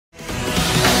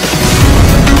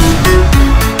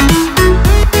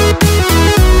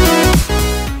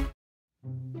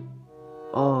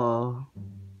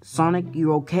Sonic,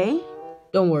 you okay?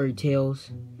 Don't worry, Tails.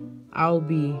 I'll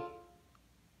be...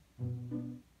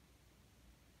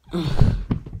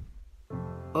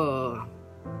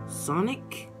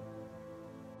 Sonic?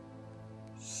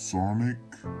 Sonic?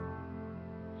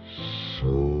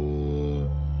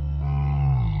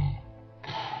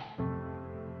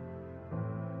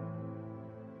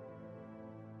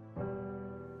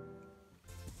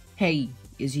 Hey,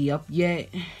 is he up yet?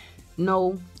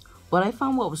 No, but I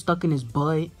found what was stuck in his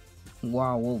butt.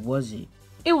 Wow, what was it?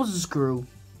 It was a screw.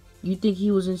 You think he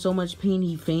was in so much pain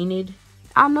he fainted?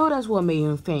 I know that's what made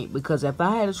him faint, because if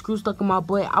I had a screw stuck in my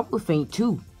butt, I would faint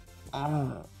too.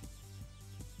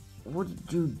 What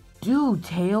did you do,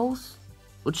 Tails?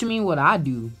 What you mean what I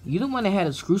do? You the one that had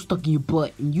a screw stuck in your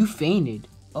butt and you fainted.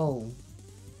 Oh.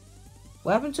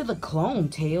 What happened to the clone,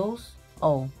 Tails?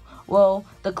 Oh. Well,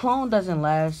 the clone doesn't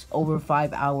last over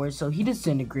 5 hours, so he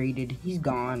disintegrated. He's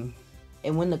gone.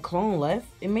 And when the clone left,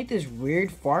 it made this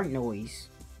weird fart noise.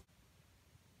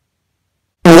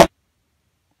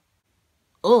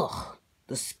 Ugh,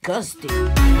 disgusting.